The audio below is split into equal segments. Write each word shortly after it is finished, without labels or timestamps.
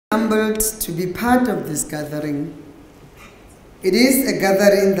humbled to be part of this gathering. It is a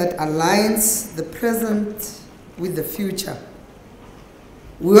gathering that aligns the present with the future.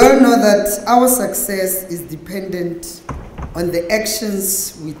 We all know that our success is dependent on the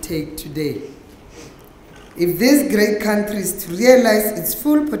actions we take today. If this great country is to realize its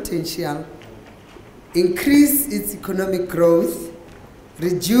full potential, increase its economic growth,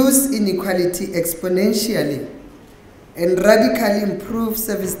 reduce inequality exponentially, and radically improve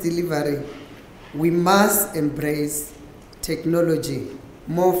service delivery, we must embrace technology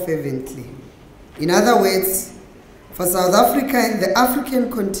more fervently. In other words, for South Africa and the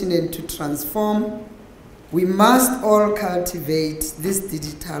African continent to transform, we must all cultivate this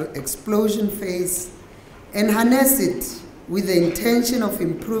digital explosion phase and harness it with the intention of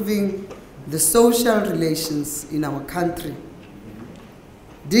improving the social relations in our country.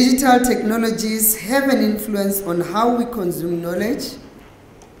 Digital technologies have an influence on how we consume knowledge,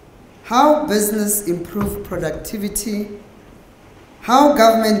 how business improves productivity, how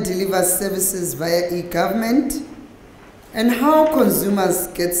government delivers services via e-government, and how consumers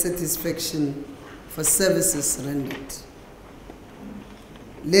get satisfaction for services rendered.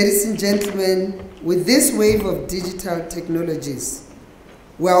 Ladies and gentlemen, with this wave of digital technologies,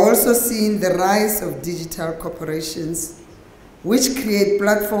 we are also seeing the rise of digital corporations which create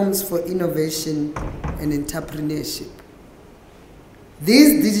platforms for innovation and entrepreneurship.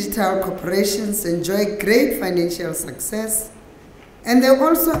 These digital corporations enjoy great financial success, and they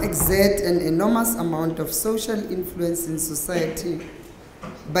also exert an enormous amount of social influence in society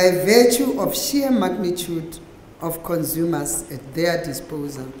by virtue of sheer magnitude of consumers at their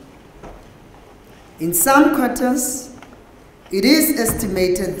disposal. In some quarters, it is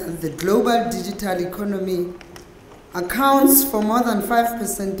estimated that the global digital economy accounts for more than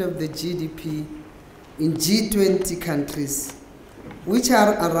 5% of the GDP in G20 countries, which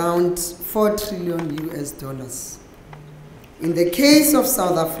are around $4 trillion US. In the case of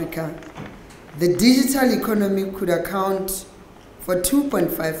South Africa, the digital economy could account for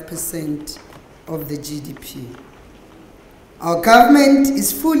 2.5% of the GDP. Our government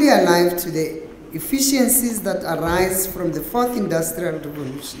is fully alive to the efficiencies that arise from the fourth industrial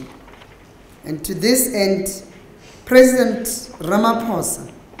revolution. And to this end, President Ramaphosa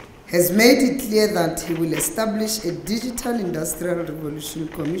has made it clear that he will establish a Digital Industrial Revolution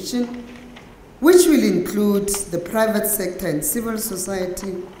Commission, which will include the private sector and civil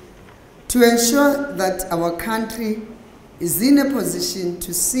society, to ensure that our country is in a position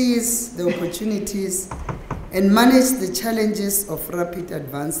to seize the opportunities and manage the challenges of rapid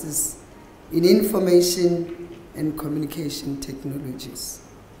advances in information and communication technologies.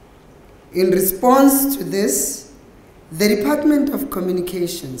 In response to this, the Department of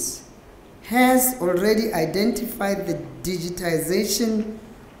Communications has already identified the digitization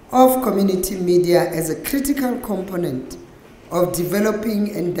of community media as a critical component of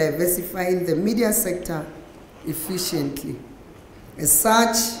developing and diversifying the media sector efficiently. As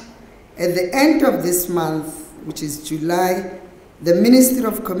such, at the end of this month, which is July, the Ministry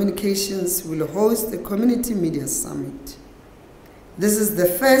of Communications will host the Community Media Summit. This is the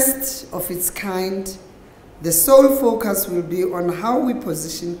first of its kind. The sole focus will be on how we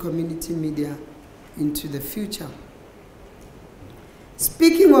position community media into the future.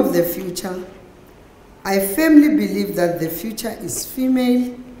 Speaking of the future, I firmly believe that the future is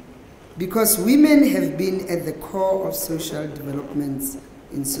female because women have been at the core of social developments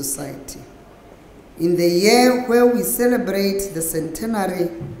in society. In the year where we celebrate the centenary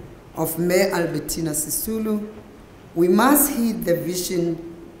of Mayor Albertina Sisulu, we must heed the vision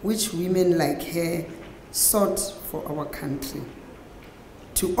which women like her sought for our country.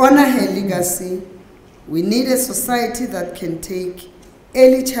 To honor her legacy, we need a society that can take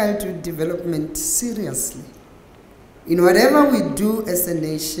early childhood development seriously. In whatever we do as a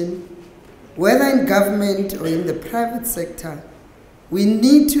nation, whether in government or in the private sector, we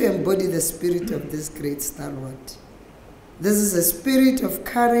need to embody the spirit of this great stalwart. This is a spirit of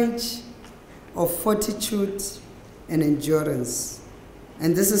courage, of fortitude, and endurance.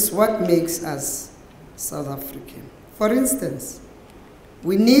 And this is what makes us South African. For instance,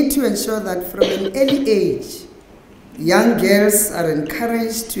 we need to ensure that from an early age, young girls are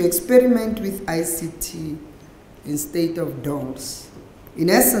encouraged to experiment with ICT instead of dolls. In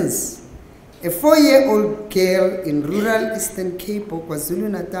essence, a 4-year-old girl in rural Eastern Cape or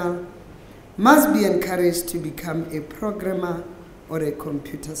KwaZulu-Natal must be encouraged to become a programmer or a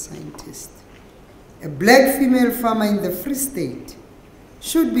computer scientist. A black female farmer in the Free State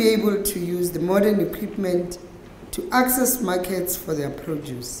should be able to use the modern equipment to access markets for their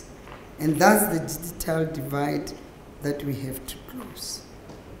produce. And that's the digital divide that we have to close.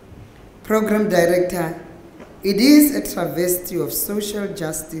 Program Director, it is a travesty of social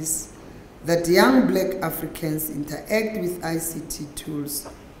justice that young Black Africans interact with ICT tools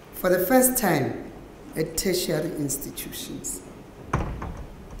for the first time at tertiary institutions.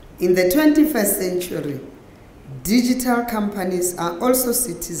 In the 21st century, digital companies are also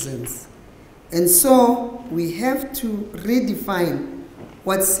citizens, and so we have to redefine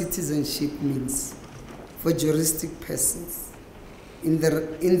what citizenship means for juristic persons. In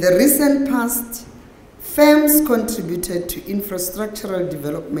the recent past, firms contributed to infrastructural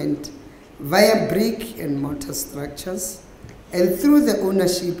development via brick and mortar structures and through the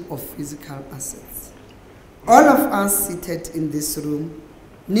ownership of physical assets. All of us seated in this room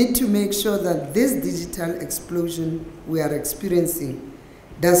need to make sure that this digital explosion we are experiencing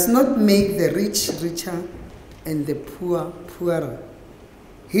does not make the rich richer and the poor poorer.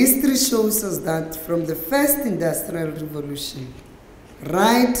 History shows us that from the first industrial revolution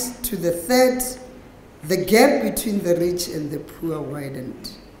right to the third, the gap between the rich and the poor widened.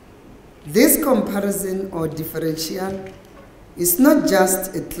 This comparison or differential is not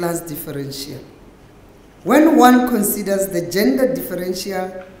just a class differential. When one considers the gender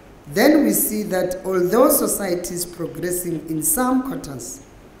differential, then we see that although society is progressing in some quarters,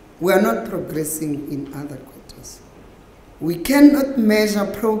 we are not progressing in other quarters. We cannot measure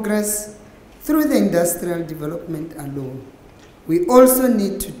progress through the industrial development alone. We also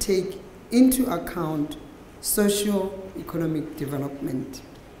need to take into account socio-economic development.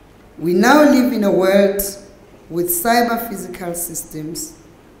 We now live in a world with cyber-physical systems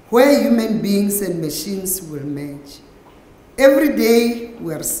where human beings and machines will merge. Every day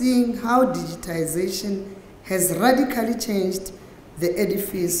we are seeing how digitization has radically changed the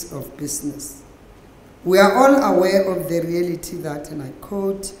edifice of business. We are all aware of the reality that, and I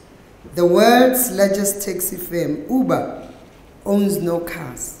quote, the world's largest taxi firm, Uber, owns no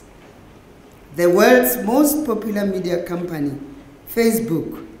cars. The world's most popular media company,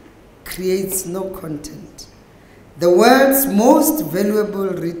 Facebook, creates no content. The world's most valuable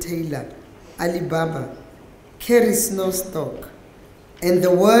retailer, Alibaba, carries no stock. And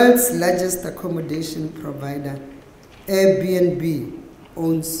the world's largest accommodation provider, Airbnb,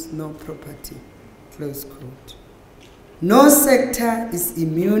 owns no property. Close quote. No sector is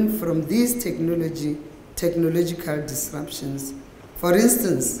immune from these technological disruptions. For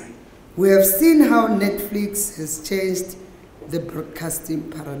instance, we have seen how Netflix has changed the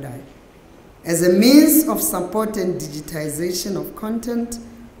broadcasting paradigm. As a means of support and digitization of content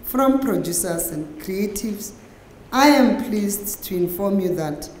from producers and creatives, I am pleased to inform you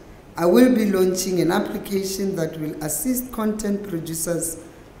that I will be launching an application that will assist content producers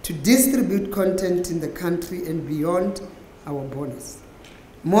to distribute content in the country and beyond our borders.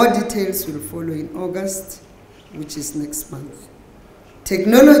 More details will follow in August, which is next month.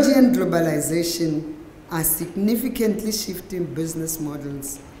 Technology and globalization are significantly shifting business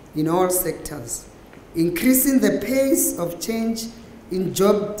models in all sectors, increasing the pace of change in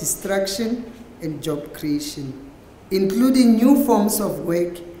job destruction and job creation, including new forms of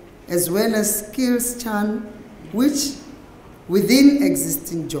work as well as skills churn which within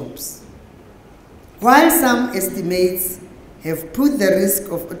existing jobs. While some estimates have put the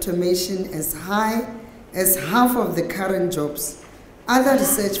risk of automation as high as half of the current jobs, other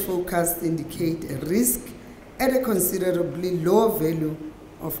research forecasts indicate a risk at a considerably lower value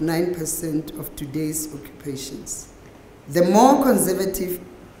of 9% of today's occupations. The more conservative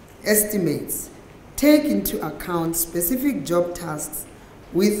estimates take into account specific job tasks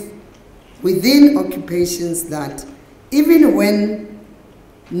within occupations that, even when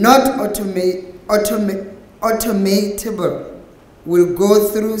not automatable, will go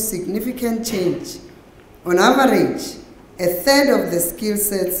through significant change. On average, a third of the skill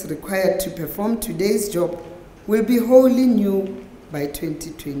sets required to perform today's job will be wholly new by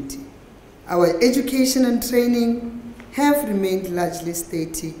 2020. Our education and training have remained largely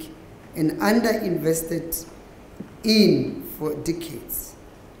static and underinvested in for decades.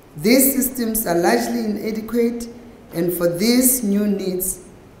 These systems are largely inadequate, and for these new needs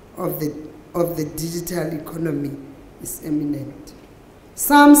of the digital economy is imminent.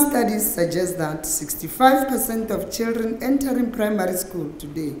 Some studies suggest that 65% of children entering primary school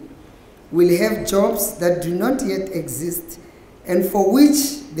today will have jobs that do not yet exist and for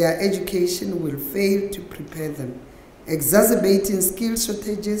which their education will fail to prepare them, exacerbating skill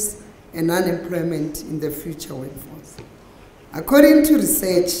shortages and unemployment in the future workforce. According to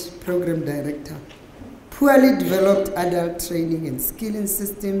research program director, poorly developed adult training and skilling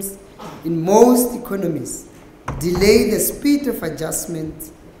systems in most economies delay the speed of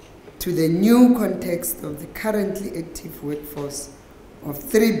adjustment to the new context of the currently active workforce of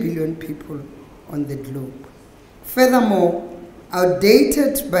 3 billion people on the globe. Furthermore,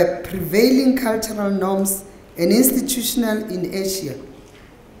 outdated by prevailing cultural norms and institutional inertia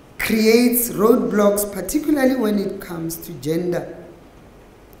creates roadblocks, particularly when it comes to gender.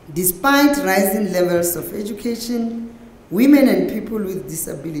 Despite rising levels of education, women and people with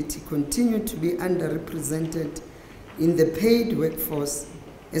disability continue to be underrepresented in the paid workforce,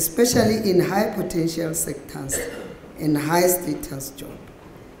 especially in high potential sectors and high status jobs.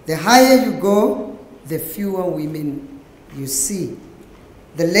 The higher you go, the fewer women you see.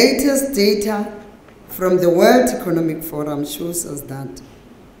 The latest data from the World Economic Forum shows us that,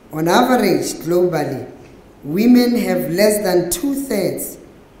 on average, globally, women have less than 2/3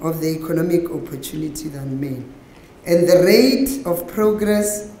 of the economic opportunity than men, and the rate of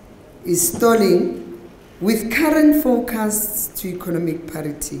progress is stalling, with current forecasts to economic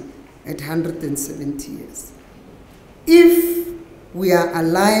parity at 170 years. If we are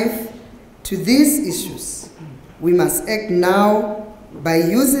alive to these issues, we must act now by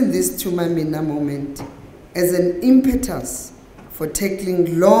using this Tumamina moment as an impetus for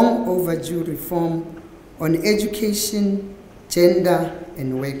tackling long overdue reform on education, gender,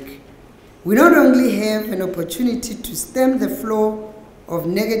 and work. We not only have an opportunity to stem the flow of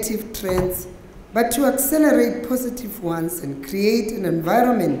negative trends, but to accelerate positive ones and create an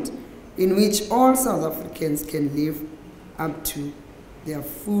environment in which all South Africans can live up to their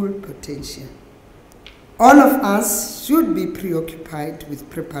full potential. All of us should be preoccupied with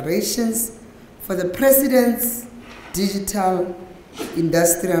preparations for the President's Digital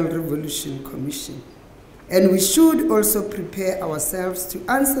Industrial Revolution Commission. And we should also prepare ourselves to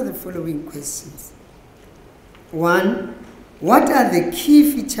answer the following questions. 1, what are the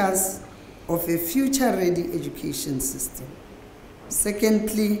key features of a future-ready education system?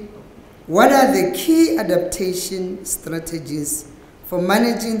 Secondly, what are the key adaptation strategies for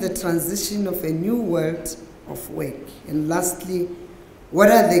managing the transition of a new world of work? And lastly, what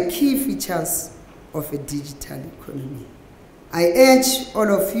are the key features of a digital economy? I urge all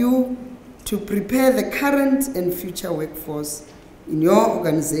of you to prepare the current and future workforce in your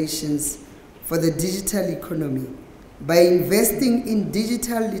organizations for the digital economy by investing in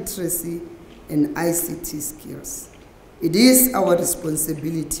digital literacy and ICT skills. It is our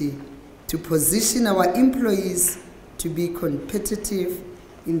responsibility to position our employees to be competitive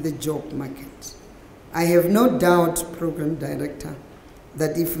in the job market. I have no doubt, Program Director,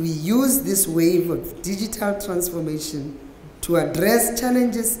 that if we use this wave of digital transformation to address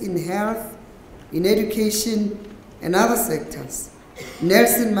challenges in health, in education, and other sectors,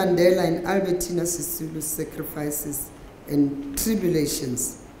 Nelson Mandela and Albertina Sisulu's sacrifices and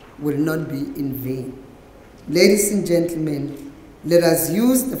tribulations will not be in vain. Ladies and gentlemen, let us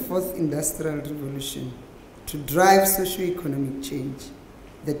use the 4th Industrial Revolution to drive socio-economic change.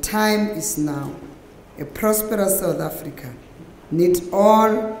 The time is now. A prosperous South Africa needs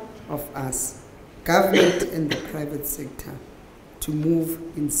all of us, government and the private sector, to move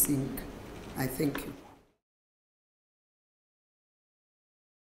in sync. I thank you.